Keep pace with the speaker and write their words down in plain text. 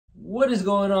What is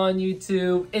going on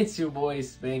YouTube? It's your boy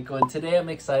Spanko, and today I'm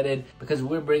excited because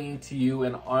we're bringing to you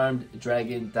an Armed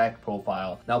Dragon deck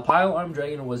profile. Now, Pile Armed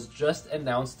Dragon was just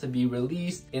announced to be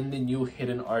released in the new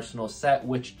Hidden Arsenal set,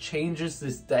 which changes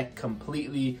this deck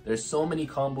completely. There's so many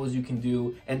combos you can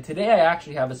do, and today I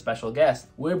actually have a special guest.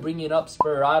 We're bringing up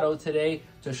Sparado today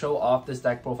to show off this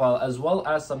deck profile as well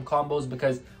as some combos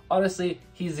because honestly,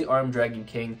 he's the Armed Dragon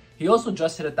King. He also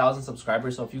just hit 1,000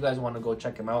 subscribers, so if you guys want to go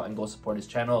check him out and go support his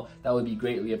channel, that would be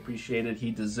greatly appreciated.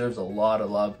 He deserves a lot of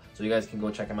love, so you guys can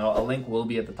go check him out. A link will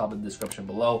be at the top of the description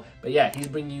below. But yeah, he's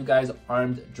bringing you guys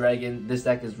Armed Dragon. This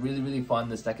deck is really fun.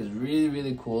 This deck is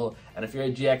really cool. And if you're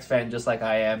a GX fan just like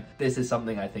I am, this is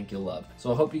something I think you'll love.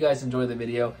 So I hope you guys enjoy the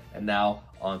video, and now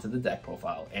onto the deck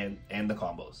profile and the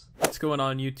combos. What's going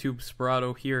on YouTube?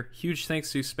 Sparado here. Huge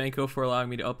thanks to Spanko for allowing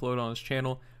me to upload on his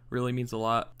channel. Really means a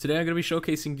lot. Today I'm going to be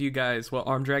showcasing to you guys what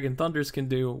Armed Dragon Thunders can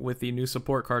do with the new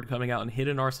support card coming out in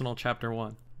Hidden Arsenal Chapter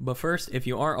 1. But first, if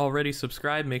you aren't already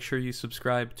subscribed, make sure you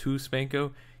subscribe to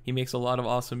Spanko. He makes a lot of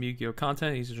awesome Yu-Gi-Oh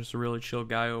content. He's just a really chill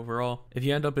guy overall. If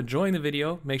you end up enjoying the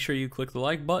video, make sure you click the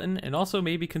like button and also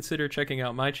maybe consider checking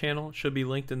out my channel. It should be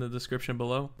linked in the description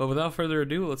below. But without further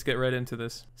ado, let's get right into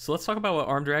this. So let's talk about what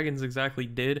Armed Dragons exactly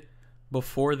did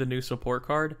before the new support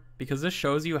card, because this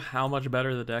shows you how much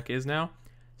better the deck is now.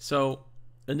 So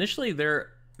initially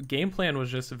their game plan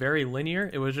was just very linear.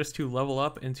 It was just to level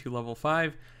up into level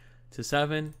 5 to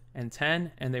 7 and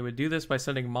 10, and they would do this by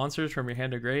sending monsters from your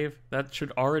hand to grave. That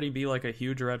should already be like a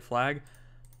huge red flag.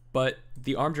 But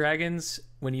the Armed Dragons,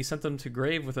 when you sent them to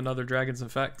grave with another dragon's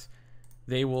effect,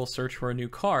 they will search for a new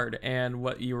card. And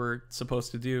what you were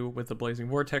supposed to do with the Blazing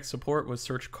Vortex support was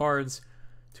search cards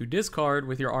to discard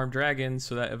with your Armed Dragons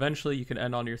so that eventually you can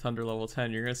end on your Thunder level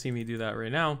 10. You're going to see me do that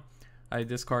right now. I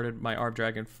discarded my Armed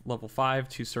Dragon level 5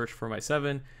 to search for my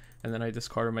 7, and then I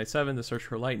discarded my 7 to search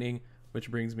for Lightning, which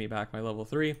brings me back my level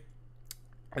 3.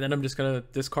 And then I'm just going to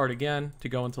discard again to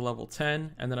go into level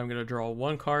 10, and then I'm going to draw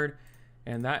one card,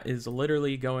 and that is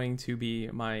literally going to be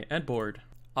my end board.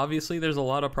 Obviously, there's a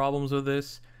lot of problems with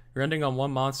this. You're ending on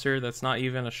one monster that's not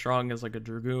even as strong as like a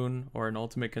Dragoon or an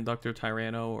Ultimate Conductor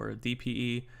Tyranno or a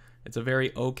DPE. It's a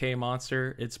very okay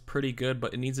monster. It's pretty good,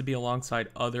 but it needs to be alongside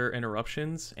other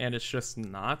interruptions, and it's just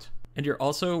not. And you're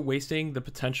also wasting the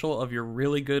potential of your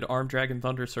really good Armed Dragon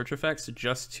Thunder search effects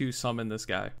just to summon this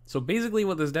guy. So basically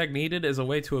what this deck needed is a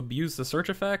way to abuse the search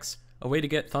effects, a way to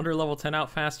get Thunder level 10 out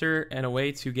faster, and a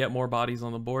way to get more bodies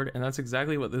on the board, and that's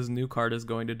exactly what this new card is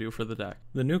going to do for the deck.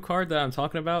 The new card that I'm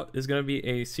talking about is going to be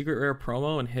a secret rare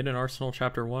promo in Hidden Arsenal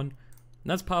Chapter 1. And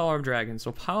that's Pile Armed Dragon.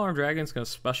 So Pile Armed Dragon is going to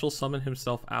special summon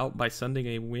himself out by sending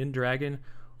a Wind Dragon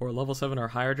or a level 7 or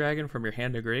higher dragon from your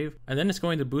hand to grave. And then it's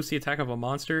going to boost the attack of a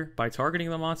monster by targeting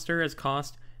the monster as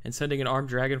cost and sending an Armed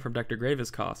Dragon from deck to grave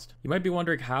as cost. You might be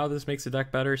wondering how this makes the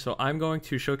deck better, so I'm going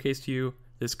to showcase to you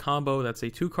this combo that's a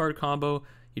 2-card combo.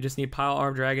 You just need Pile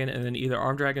Armed Dragon and then either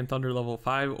Armed Dragon Thunder level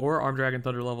 5 or Armed Dragon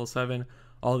Thunder level 7.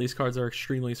 All these cards are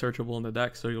extremely searchable in the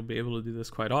deck, so you'll be able to do this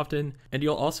quite often. And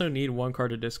you'll also need one card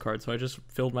to discard, so I just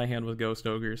filled my hand with Ghost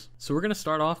Ogres. So we're going to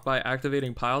start off by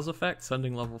activating Pile's effect,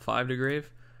 sending level 5 to grave.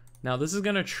 Now this is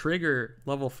going to trigger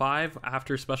level 5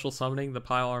 after special summoning the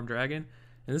Pile Armed Dragon.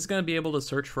 And this is going to be able to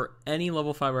search for any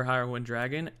level 5 or higher Wind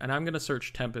Dragon. And I'm going to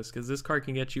search Tempest, because this card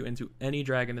can get you into any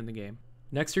dragon in the game.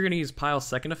 Next you're going to use Pile's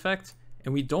second effect.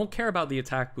 And we don't care about the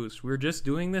attack boost. We're just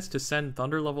doing this to send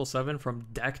Thunder level 7 from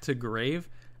deck to grave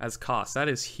as cost. That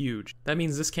is huge. That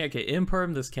means this can't get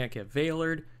imperm, this can't get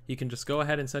veilered. You can just go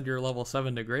ahead and send your level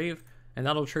 7 to grave, and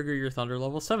that'll trigger your Thunder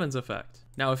level 7's effect.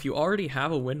 Now, if you already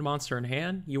have a wind monster in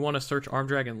hand, you want to search Armed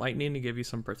Dragon Lightning to give you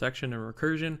some protection and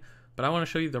recursion, but I want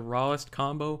to show you the rawest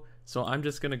combo, so I'm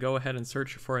just going to go ahead and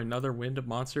search for another wind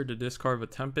monster to discard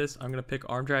with Tempest. I'm going to pick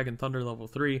Armed Dragon Thunder level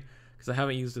 3, because I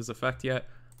haven't used his effect yet.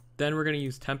 Then we're going to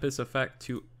use Tempest's effect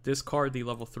to discard the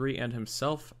level 3 and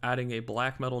himself, adding a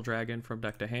Black Metal Dragon from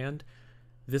deck to hand.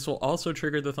 This will also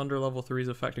trigger the Thunder level 3's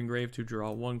effect in grave to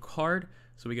draw one card,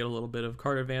 so we get a little bit of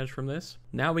card advantage from this.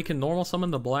 Now we can normal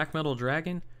summon the Black Metal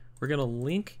Dragon. We're going to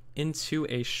link into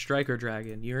a Striker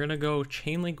Dragon. You're going to go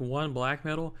Chainlink 1 Black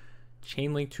Metal,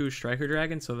 Chainlink 2 Striker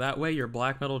Dragon, so that way your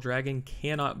Black Metal Dragon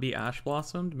cannot be Ash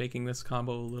Blossomed, making this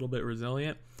combo a little bit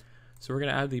resilient. So we're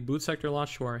going to add the Boot Sector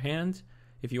launch to our hand.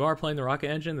 If you are playing the Rocket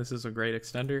Engine, this is a great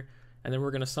extender. And then we're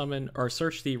going to summon or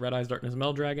search the Red Eyes Darkness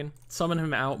Meld Dragon, summon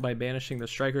him out by banishing the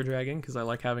Striker Dragon because I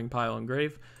like having Pile in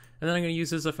grave. And then I'm going to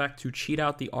use his effect to cheat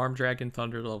out the Armed Dragon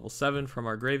Thunder level 7 from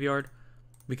our graveyard.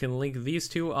 We can link these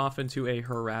two off into a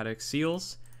Herratic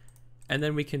Seals. And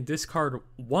then we can discard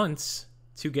once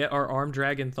to get our Armed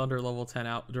Dragon Thunder level 10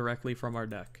 out directly from our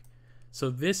deck. So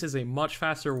this is a much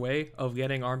faster way of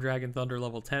getting Armed Dragon Thunder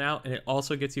level 10 out, and it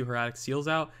also gets you Hermetic Seals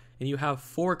out, and you have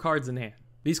 4 cards in hand.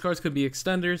 These cards could be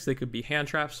extenders, they could be hand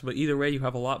traps, but either way you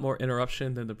have a lot more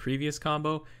interruption than the previous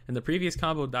combo, and the previous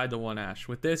combo died to 1 Ash.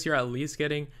 With this, you're at least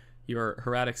getting your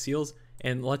Hermetic Seals,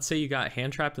 and let's say you got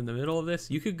hand trapped in the middle of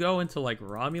this, you could go into like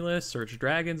Romulus, search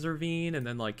Dragon's Ravine, and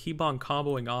then like keep on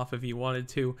comboing off if you wanted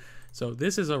to. So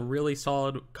this is a really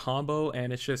solid combo,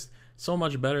 and it's just so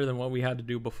much better than what we had to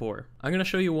do before. I'm going to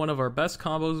show you one of our best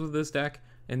combos with this deck.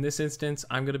 In this instance,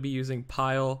 I'm going to be using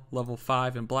Pile, level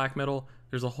 5, and Black Metal.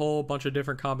 There's a whole bunch of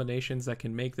different combinations that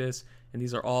can make this, and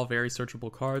these are all very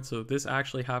searchable cards, so this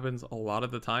actually happens a lot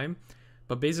of the time.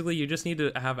 But basically, you just need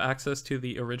to have access to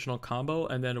the original combo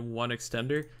and then 1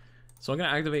 extender. So I'm going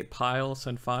to activate Pile,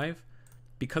 send 5.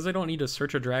 Because I don't need to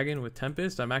search a dragon with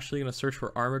Tempest, I'm actually going to search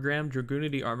for Armogram.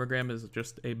 Dragoonity Armogram is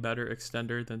just a better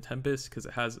extender than Tempest because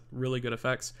it has really good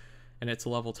effects, and it's a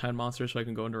level 10 monster, so I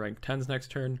can go into rank 10s next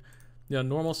turn.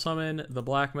 Normal summon the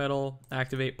Black Metal,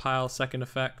 activate Pile, second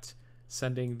effect,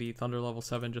 sending the Thunder level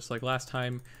 7 just like last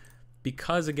time.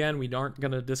 Because again, we aren't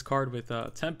going to discard with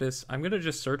Tempest, I'm going to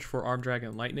just search for Armed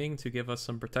Dragon Lightning to give us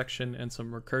some protection and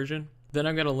some recursion. Then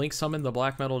I'm going to link summon the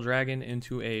Black Metal Dragon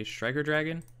into a Striker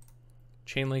Dragon.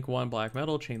 Chainlink 1 Black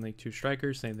Metal, Chainlink 2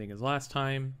 Striker, same thing as last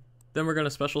time. Then we're going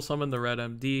to special summon the Red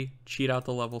MD, cheat out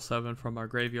the level 7 from our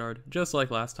graveyard, just like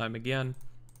last time again.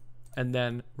 And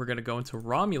then we're going to go into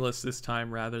Romulus this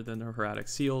time rather than the Hermetic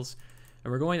Seals.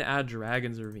 And we're going to add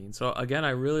Dragon's Ravine. So again, I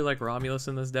really like Romulus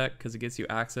in this deck because it gets you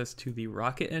access to the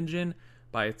Rocket engine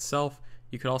by itself.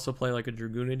 You could also play like a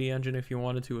Dragoonity engine if you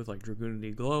wanted to with like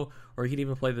Dragoonity Glow, or you could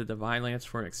even play the Divine Lance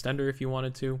for an extender if you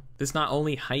wanted to. This not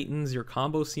only heightens your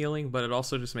combo ceiling, but it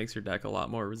also just makes your deck a lot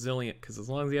more resilient because as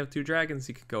long as you have 2 dragons,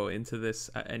 you could go into this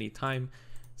at any time.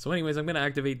 So anyways, I'm going to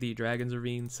activate the Dragon's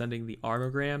Ravine, sending the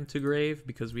Armogram to grave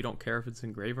because we don't care if it's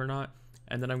in grave or not.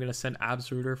 And then I'm going to send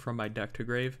Absoluter from my deck to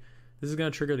grave. This is going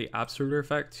to trigger the Absoluter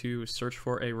effect to search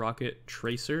for a Rocket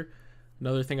Tracer.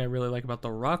 Another thing I really like about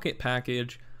the Rocket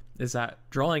package is that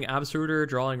drawing Absoluter,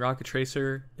 drawing Rocket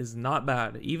Tracer is not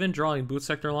bad. Even drawing Boot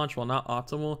Sector Launch, while not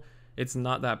optimal, it's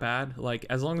not that bad. Like,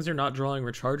 as long as you're not drawing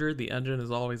Recharger, the engine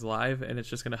is always live, and it's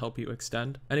just going to help you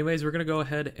extend. Anyways, we're going to go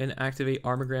ahead and activate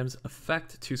Armogram's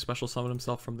effect to special summon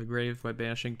himself from the grave by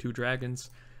banishing 2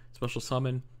 dragons, special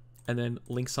summon, and then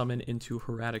link summon into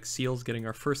Hermetic Seals, getting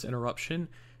our first interruption.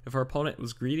 If our opponent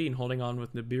was greedy and holding on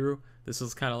with Nibiru, this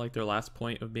is kind of like their last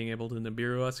point of being able to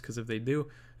Nibiru us, because if they do,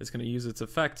 it's going to use its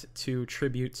effect to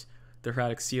tribute the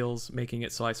Hermetic Seals, making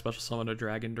it so I special summon a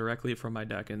dragon directly from my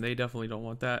deck, and they definitely don't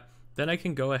want that. Then I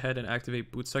can go ahead and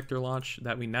activate Boot Sector Launch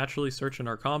that we naturally search in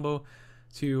our combo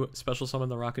to special summon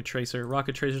the Rocket Tracer.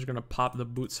 Rocket Tracer is going to pop the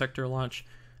Boot Sector Launch,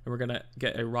 and we're going to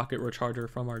get a Rocket Recharger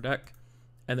from our deck.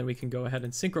 And then we can go ahead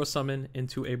and synchro summon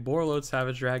into a Borreload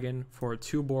Savage Dragon for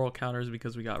 2 Boral counters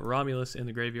because we got Romulus in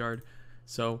the graveyard.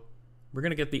 So we're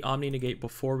going to get the Omni Negate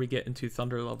before we get into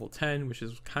Thunder level 10, which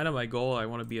is kind of my goal. I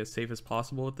want to be as safe as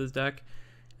possible with this deck.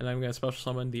 And I'm going to special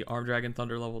summon the Armed Dragon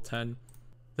Thunder level 10.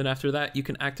 Then after that, you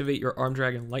can activate your Armed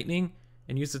Dragon Lightning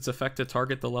and use its effect to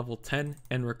target the level 10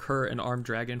 and recur an Armed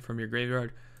Dragon from your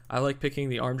graveyard. I like picking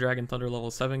the Armed Dragon Thunder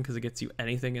level 7 because it gets you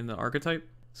anything in the archetype.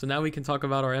 So now we can talk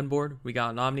about our end board. We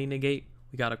got an Omni Negate,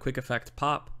 we got a Quick Effect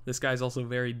Pop. This guy's also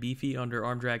very beefy under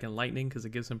Armed Dragon Lightning because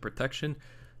it gives him protection.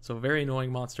 So very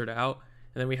annoying monster to out.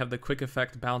 And then we have the Quick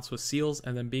Effect Bounce with Seals,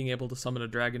 and then being able to summon a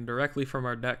dragon directly from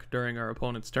our deck during our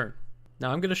opponent's turn.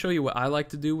 Now I'm going to show you what I like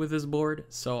to do with this board.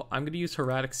 So I'm going to use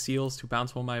Hermetic Seals to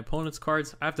bounce one of my opponent's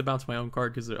cards. I have to bounce my own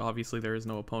card because obviously there is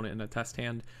no opponent in a test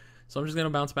hand. So I'm just going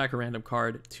to bounce back a random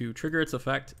card to trigger its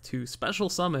effect to special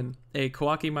summon a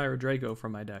Kawaki Myra Drago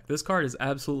from my deck. This card is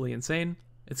absolutely insane.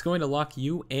 It's going to lock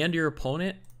you and your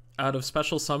opponent out of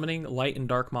special summoning light and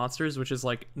dark monsters, which is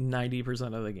like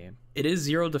 90% of the game. It is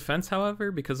 0 defense, however,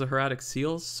 because of Hermetic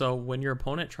Seals. So when your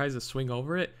opponent tries to swing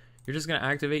over it, you're just going to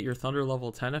activate your Thunder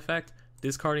level 10 effect,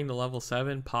 discarding the level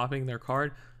 7, popping their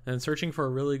card, and then searching for a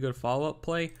really good follow-up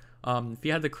play. If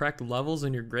you had the correct levels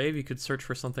in your grave, you could search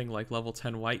for something like level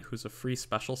 10 White, who's a free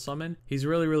special summon. He's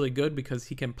really good because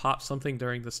he can pop something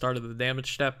during the start of the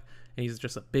damage step, and he's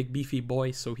just a big beefy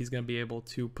boy, so he's going to be able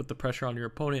to put the pressure on your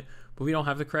opponent. But we don't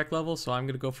have the correct level, so I'm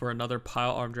going to go for another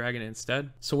Pile Armed Dragon instead.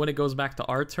 So when it goes back to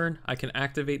our turn, I can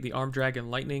activate the Armed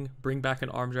Dragon Lightning, bring back an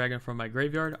Armed Dragon from my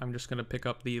graveyard. I'm just going to pick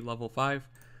up the level 5,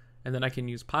 and then I can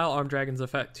use Pile Armed Dragon's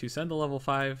effect to send a level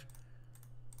 5,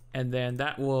 and then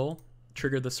that will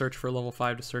trigger the search for level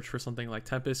 5 to search for something like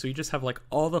Tempest. So you just have like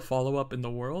all the follow-up in the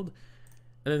world,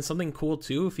 And then something cool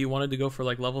too, if you wanted to go for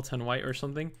like level 10 white or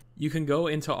something, you can go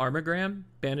into Armogram,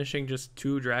 banishing just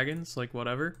 2 dragons, like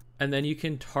whatever. And then you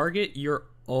can target your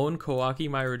own Kawaki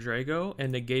Myrodrego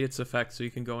and negate its effect, so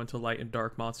you can go into light and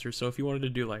dark monsters. So if you wanted to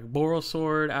do like Boral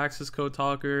Sword, Axis Code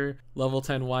Talker, level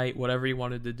 10 white, whatever you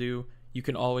wanted to do, you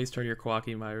can always turn your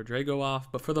Kawaki Myrodrego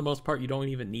off. But for the most part, you don't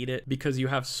even need it because you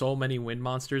have so many wind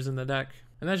monsters in the deck.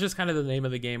 And that's just kind of the name of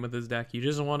the game with this deck. You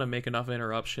just want to make enough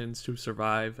interruptions to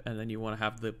survive, and then you want to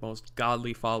have the most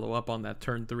godly follow-up on that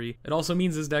turn 3. It also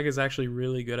means this deck is actually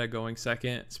really good at going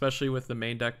second, especially with the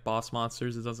main deck boss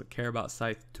monsters. It doesn't care about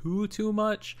Scythe too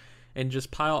much, and just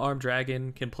Pile Armed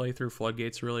Dragon can play through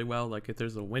Floodgates really well. Like if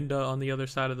there's a Winda on the other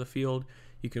side of the field,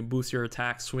 you can boost your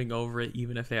attack, swing over it,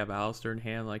 even if they have Alistair in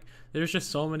hand. Like, there's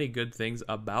just so many good things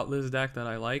about this deck that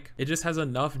I like. It just has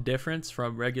enough difference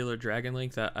from regular Dragon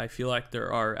Link that I feel like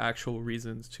there are actual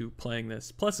reasons to playing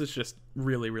this. Plus, it's just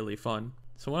really fun.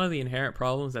 So one of the inherent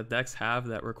problems that decks have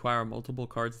that require multiple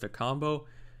cards to combo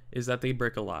is that they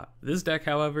brick a lot. This deck,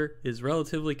 however, is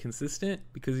relatively consistent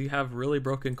because you have really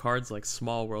broken cards like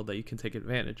Small World that you can take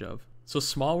advantage of. So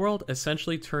Small World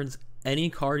essentially turns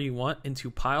any card you want into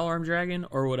Pile Armed Dragon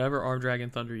or whatever Armed Dragon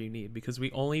Thunder you need, because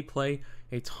we only play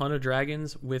a ton of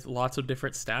dragons with lots of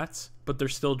different stats, but they're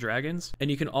still dragons. And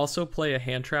you can also play a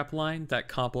hand trap line that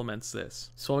complements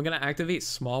this. So I'm going to activate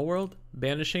Small World,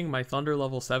 banishing my Thunder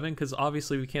level 7, because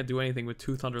obviously we can't do anything with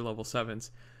 2 Thunder level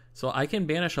 7s. So I can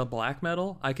banish a black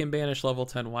metal, I can banish level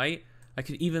 10 white, I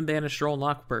could even banish Droll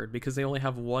Knockbird because they only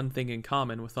have one thing in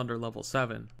common with Thunder level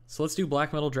 7. So let's do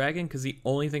Black Metal Dragon because the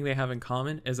only thing they have in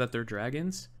common is that they're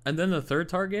dragons. And then the third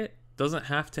target doesn't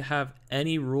have to have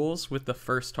any rules with the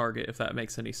first target, if that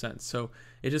makes any sense. So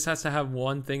it just has to have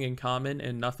one thing in common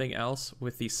and nothing else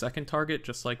with the second target,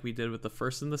 just like we did with the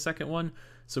first and the second one.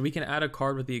 So we can add a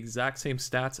card with the exact same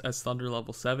stats as Thunder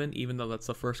level 7, even though that's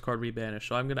the first card we banished.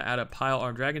 So I'm going to add a Pile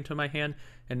Armed Dragon to my hand,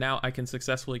 and now I can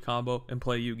successfully combo and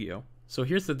play Yu-Gi-Oh! So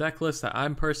here's the deck list that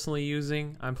I'm personally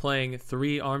using. I'm playing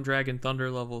 3 Armed Dragon Thunder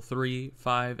level 3,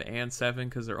 5, and 7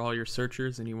 because they're all your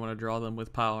searchers and you want to draw them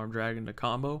with Pile Armed Dragon to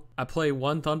combo. I play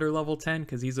 1 Thunder level 10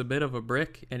 because he's a bit of a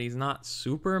brick and he's not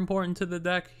super important to the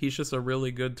deck. He's just a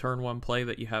really good turn 1 play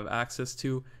that you have access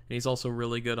to, and he's also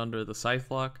really good under the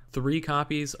Scythe lock. 3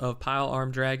 copies of Pile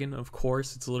Armed Dragon, of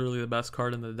course, it's literally the best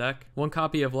card in the deck. 1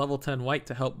 copy of level 10 white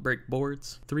to help break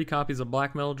boards. 3 copies of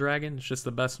Black Metal Dragon, it's just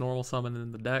the best normal summon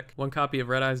in the deck. 1 copy of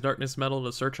Red Eyes Darkness Metal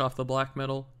to search off the black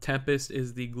metal. Tempest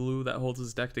is the glue that holds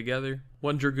his deck together.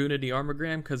 1 Dragoonity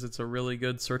Armogram because it's a really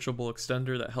good searchable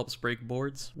extender that helps break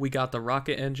boards. We got the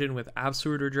Rocket Engine with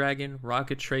Absoluter Dragon,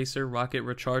 Rocket Tracer, Rocket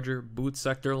Recharger, Boot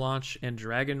Sector Launch, and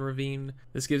Dragon Ravine.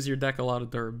 This gives your deck a lot of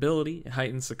durability, it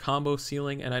heightens the combo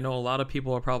ceiling, and I know a lot of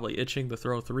people are probably itching to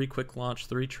throw 3 Quick Launch,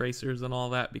 3 Tracers, and all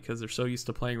that because they're so used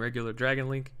to playing regular Dragon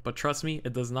Link. But trust me,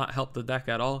 it does not help the deck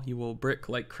at all. You will brick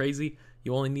like crazy.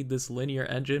 You only need this linear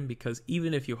engine because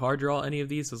even if you hard draw any of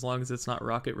these, as long as it's not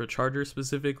Rocket Recharger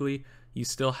specifically, you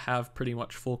still have pretty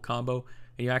much full combo,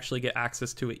 and you actually get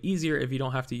access to it easier if you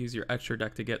don't have to use your extra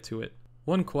deck to get to it.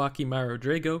 1 Kawaki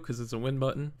Myrodrego because it's a win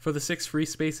button. For the 6 free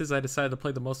spaces, I decided to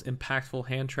play the most impactful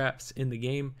hand traps in the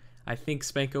game. I think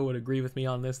Spanko would agree with me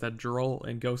on this, that Droll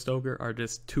and Ghost Ogre are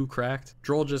just too cracked.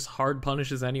 Droll just hard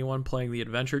punishes anyone playing the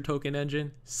Adventure Token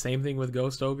engine. Same thing with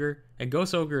Ghost Ogre. And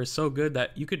Ghost Ogre is so good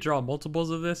that you could draw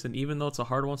multiples of this, and even though it's a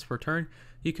hard once per turn,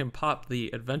 you can pop the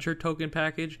Adventure Token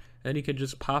package, and then you can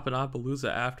just pop an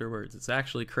Appaloosa afterwards. It's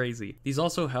actually crazy. These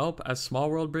also help as Small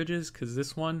World bridges, because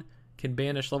this one can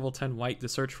banish level 10 white to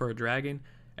search for a dragon,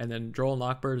 and then Droll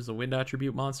Knockbird is a wind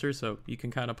attribute monster, so you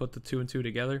can kind of put the 2 and 2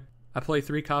 together. I play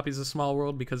 3 copies of Small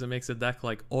World because it makes a deck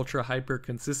like ultra hyper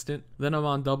consistent. Then I'm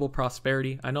on Double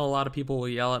Prosperity. I know a lot of people will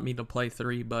yell at me to play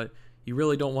 3, but you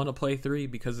really don't want to play 3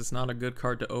 because it's not a good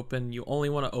card to open. You only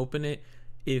want to open it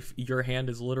if your hand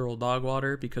is literal dog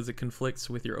water because it conflicts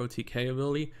with your OTK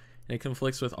ability, and it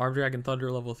conflicts with Armed Dragon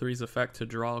Thunder level 3's effect to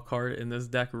draw a card, and this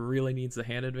deck really needs the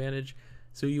hand advantage.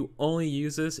 So you only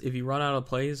use this if you run out of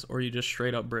plays or you just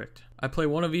straight up bricked. I play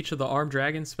 1 of each of the Armed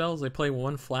Dragon spells. I play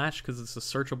 1 Flash because it's a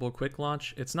searchable quick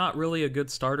launch. It's not really a good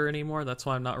starter anymore. That's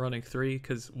why I'm not running 3,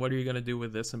 because what are you going to do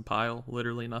with this in pile?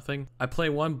 Literally nothing. I play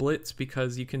 1 Blitz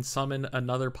because you can summon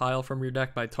another pile from your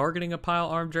deck by targeting a pile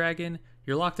Armed Dragon.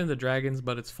 You're locked into dragons,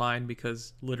 but it's fine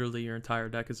because literally your entire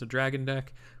deck is a dragon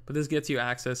deck. But this gets you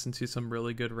access into some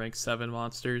really good rank 7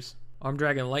 monsters. Armed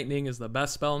Dragon Lightning is the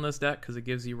best spell in this deck because it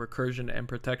gives you recursion and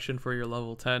protection for your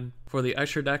level 10. For the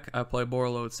extra deck, I play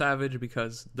Borreload Savage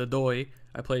because the Doi.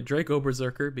 I play Draco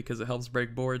Berserker because it helps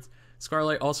break boards.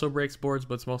 Scarlight also breaks boards,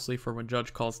 but it's mostly for when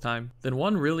Judge calls time. Then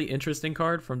one really interesting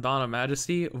card from Dawn of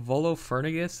Majesty,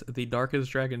 Volofernagus, the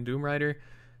Darkest Dragon Doom Rider.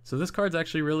 So this card's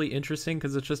actually really interesting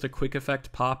because it's just a quick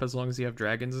effect pop as long as you have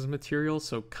dragons as material,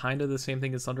 so kind of the same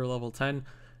thing as Thunder level 10,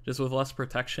 just with less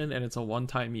protection, and it's a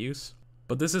one-time use.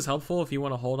 But this is helpful if you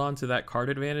want to hold on to that card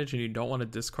advantage and you don't want to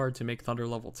discard to make Thunder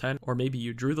level 10, or maybe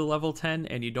you drew the level 10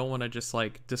 and you don't want to just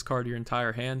like discard your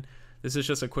entire hand. This is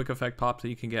just a quick effect pop that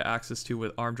you can get access to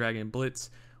with Armed Dragon Blitz,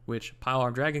 which Pile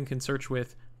Armed Dragon can search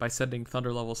with by sending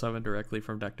Thunder level 7 directly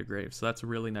from deck to grave, so that's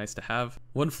really nice to have.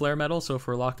 One Flare Metal, so if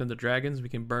we're locked into dragons, we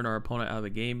can burn our opponent out of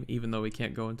the game, even though we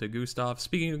can't go into Gustav.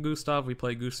 Speaking of Gustav, we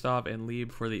play Gustav and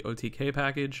Lieb for the OTK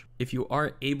package. If you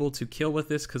aren't able to kill with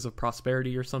this because of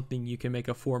prosperity or something, you can make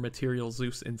a 4 material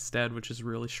Zeus instead, which is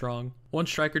really strong. One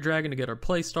Striker Dragon to get our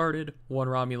play started, one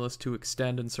Romulus to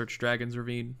extend and search Dragon's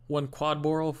Ravine, one Quad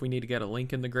Boral if we need to get a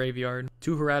link in the graveyard,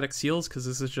 2 Hieratic Seals because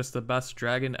this is just the best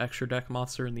dragon extra deck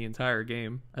monster in the entire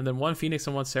game, and then 1 Phoenix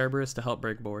and 1 Cerberus to help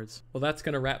break boards. Well, that's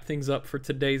going to wrap things up for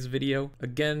today's video.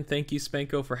 Again, thank you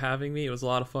Spanko for having me. It was a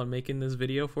lot of fun making this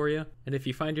video for you. And if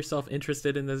you find yourself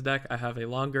interested in this deck, I have a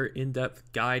longer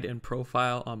in-depth guide and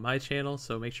profile on my channel,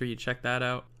 so make sure you check that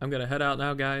out. I'm going to head out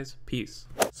now, guys. Peace.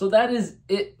 So that is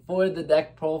it for the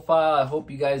deck profile. I hope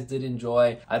you guys did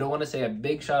enjoy. I do want to say a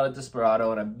big shout out to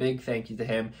Sparado and a big thank you to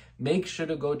him. Make sure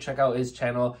to go check out his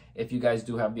channel if you guys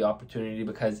do have the opportunity,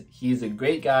 because he's a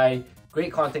great guy,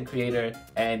 great content creator,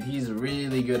 and he's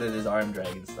really good at his Armed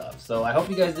Dragon stuff. So I hope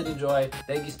you guys did enjoy.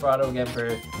 Thank you Sparado again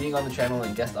for being on the channel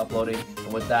and guest uploading.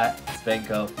 And with that,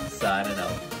 Spanko signing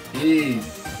out.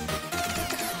 Peace.